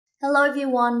Hello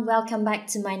everyone, welcome back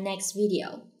to my next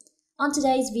video. On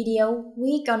today's video,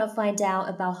 we're gonna find out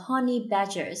about honey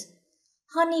badgers.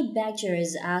 Honey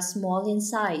badgers are small in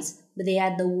size, but they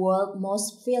are the world's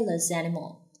most fearless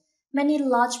animal. Many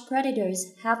large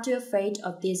predators have to be afraid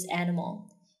of this animal.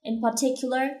 In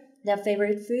particular, their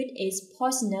favorite food is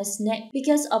poisonous snake.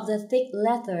 Because of the thick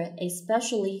leather,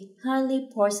 especially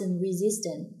highly poison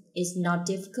resistant, it's not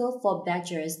difficult for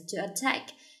badgers to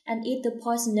attack and eat the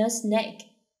poisonous snake.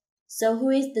 So who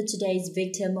is the today's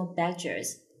victim of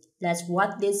badgers? Let's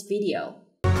watch this video.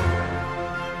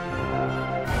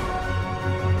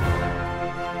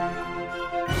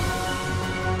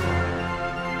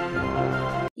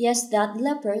 Yes, that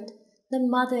leopard. The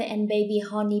mother and baby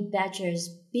honey badgers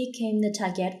became the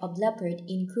target of leopard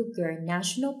in Kruger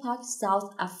National Park,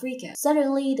 South Africa.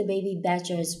 Suddenly, the baby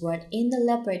badgers were in the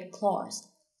leopard claws.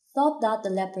 Thought that the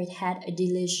leopard had a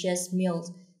delicious meal.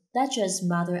 Badger's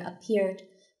mother appeared,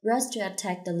 rushed to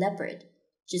attack the leopard.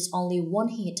 Just only one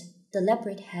hit, the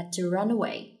leopard had to run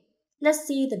away. Let's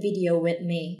see the video with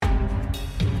me.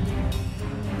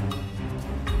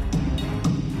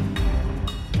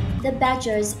 The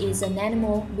badger is an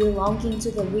animal belonging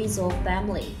to the weasel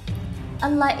family.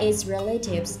 Unlike its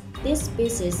relatives, this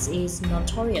species is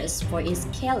notorious for its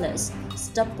careless,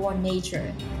 stubborn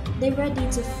nature. They're ready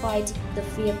to fight the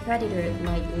fierce predator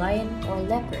like lion or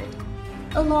leopard.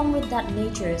 Along with that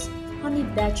nature, honey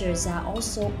badgers are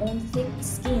also own thick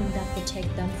skin that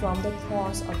protect them from the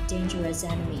claws of dangerous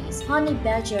enemies. Honey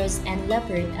badgers and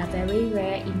leopard are very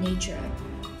rare in nature.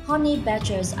 Honey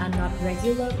badgers are not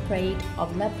regular prey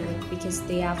of leopard because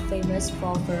they are famous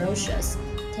for ferocious,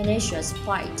 tenacious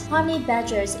fight. Honey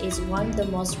badgers is one of the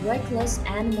most reckless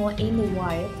animals in the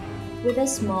wild. With a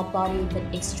small body but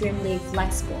extremely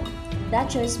flexible,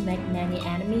 badgers make many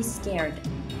enemies scared.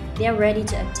 They are ready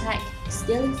to attack,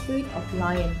 stealing food of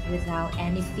lion without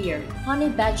any fear. Honey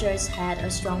badgers had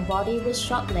a strong body with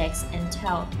short legs and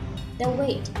tail. Their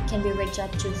weight can be reached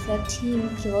up to 13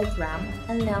 kg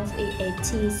and length is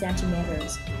 80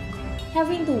 cm.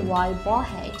 Having the wide bald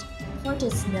head,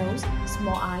 pointed nose,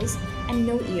 small eyes, and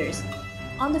no ears.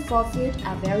 On the forefoot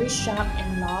are very sharp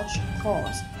and large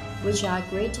claws, which are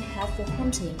great to have for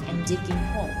hunting and digging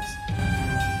holes.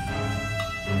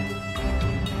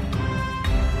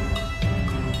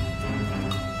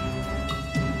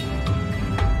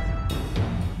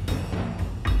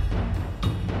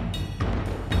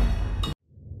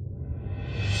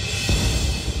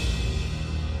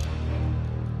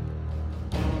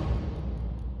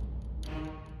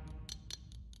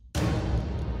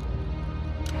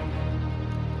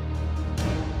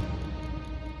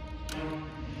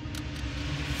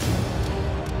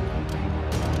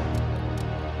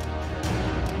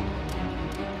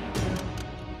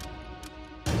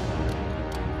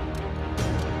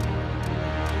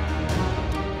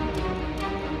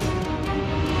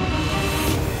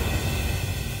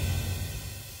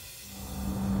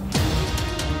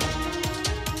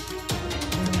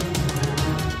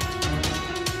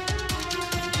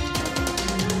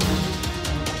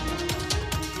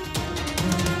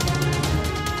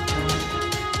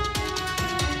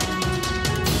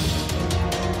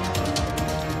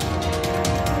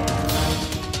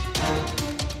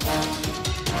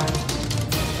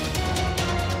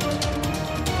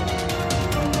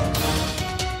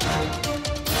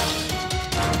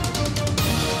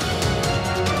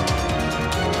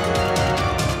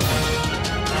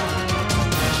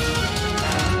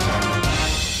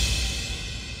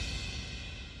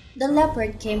 The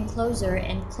leopard came closer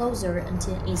and closer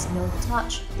until its nose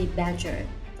touched the badger.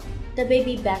 The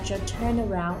baby badger turned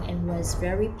around and was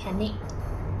very panicked.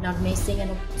 Not missing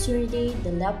an opportunity,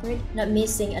 the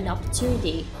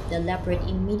leopard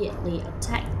immediately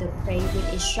attacked the prey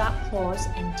with its sharp claws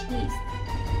and teeth.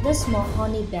 The small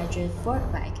honey badger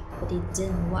fought back, but it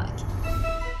didn't work.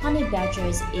 Honey badger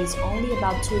is only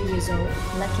about 2 years old,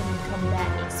 lacking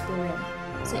combat experience,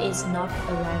 so it's not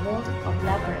a rival of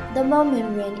leopard. The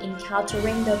moment when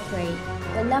encountering the prey,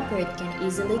 the leopard can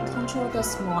easily control the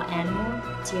small animal,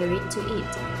 tear it to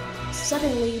eat.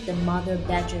 Suddenly, the mother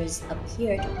badgers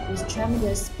appeared with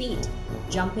tremendous speed,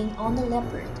 jumping on the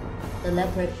leopard. The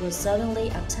leopard was suddenly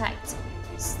attacked,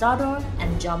 startled,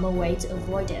 and jumped away to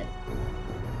avoid it.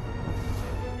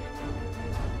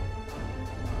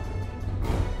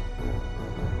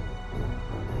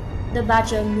 The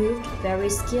badger moved very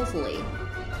skillfully.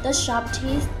 The sharp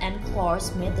teeth and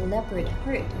claws made the leopard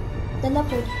hurt. The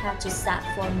leopard had to sit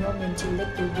for a moment to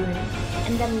lick the wound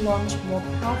and then launch more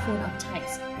powerful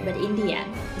attacks, but in the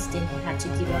end, it still had to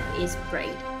give up its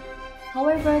prey.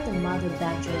 However, the mother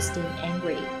badger stayed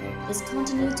angry. It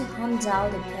continued to hunt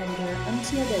down the predator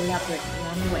until the leopard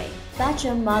ran away.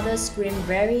 Badger mother screamed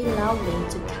very loudly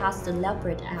to cast the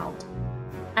leopard out.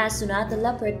 As soon as the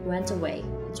leopard went away,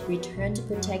 it returned to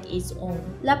protect its own.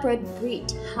 Leopard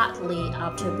breathed hardly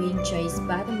after being chased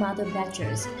by the mother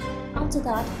badgers. After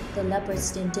that, the leopard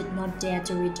still did not dare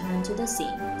to return to the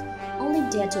scene, only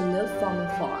dared to look from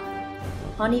afar.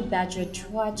 Honey Badger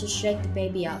tried to shake the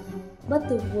baby up, but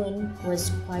the wound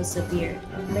was quite severe,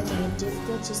 making it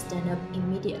difficult to stand up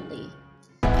immediately.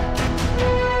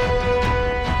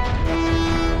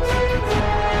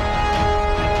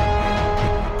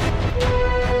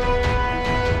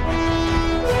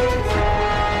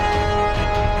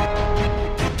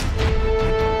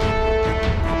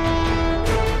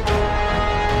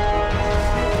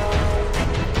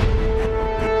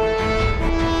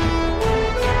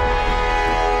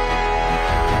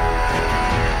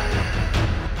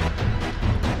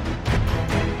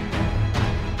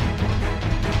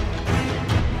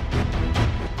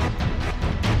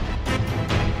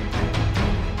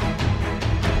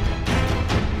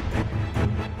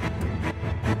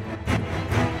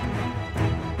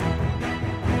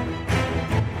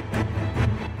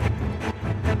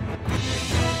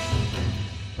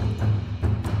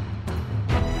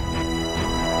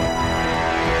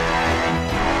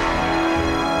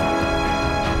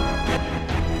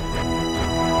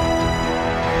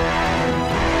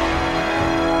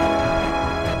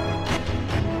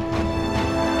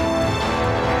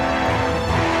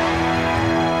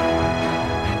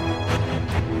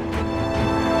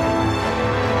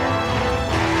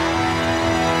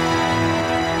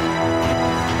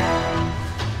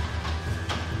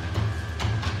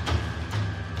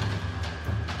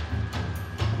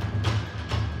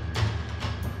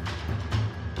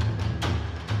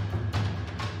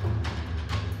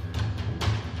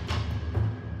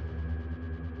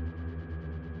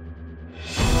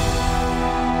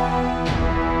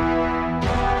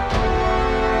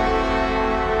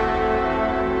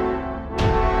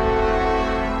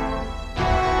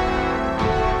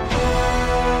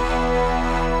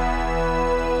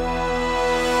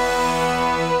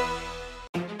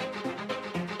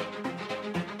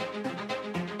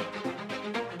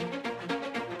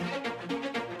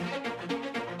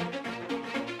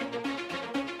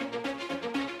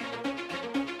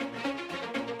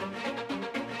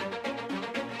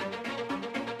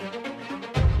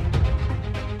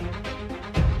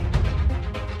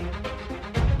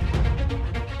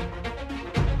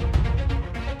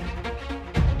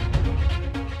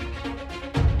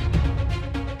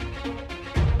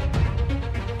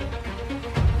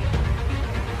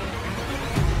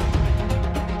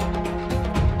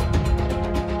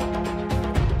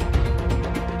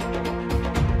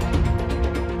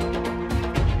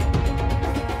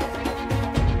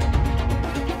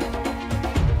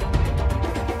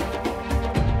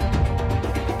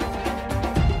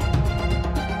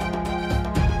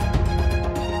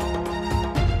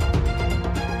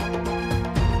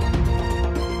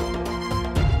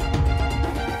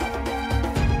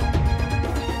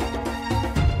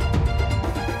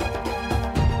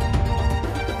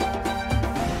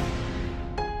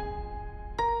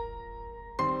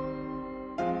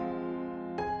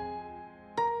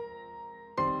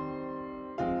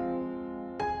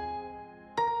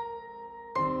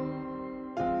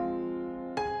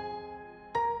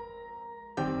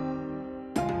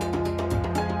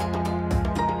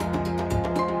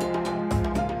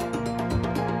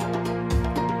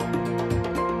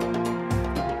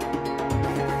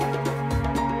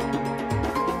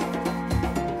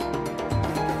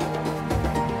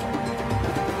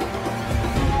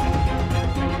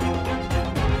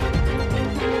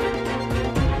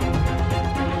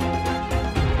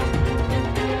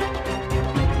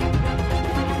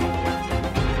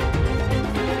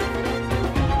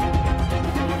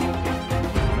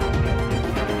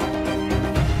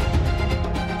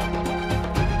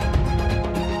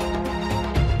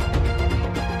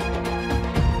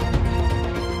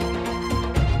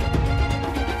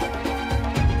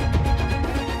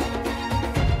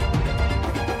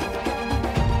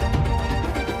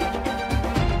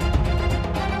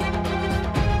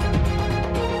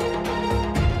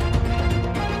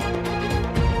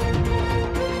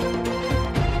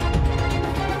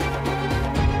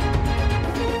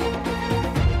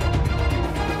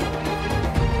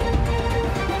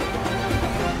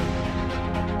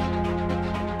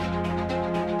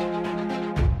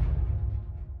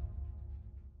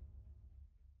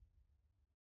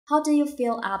 How do you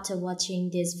feel after watching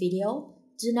this video?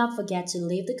 Do not forget to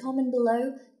leave the comment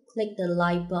below. Click the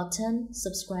like button,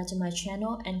 subscribe to my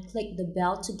channel, and click the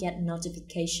bell to get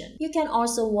notification. You can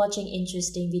also watch an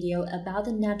interesting video about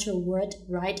the natural world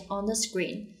right on the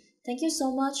screen. Thank you so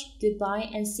much, goodbye,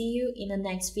 and see you in the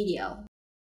next video.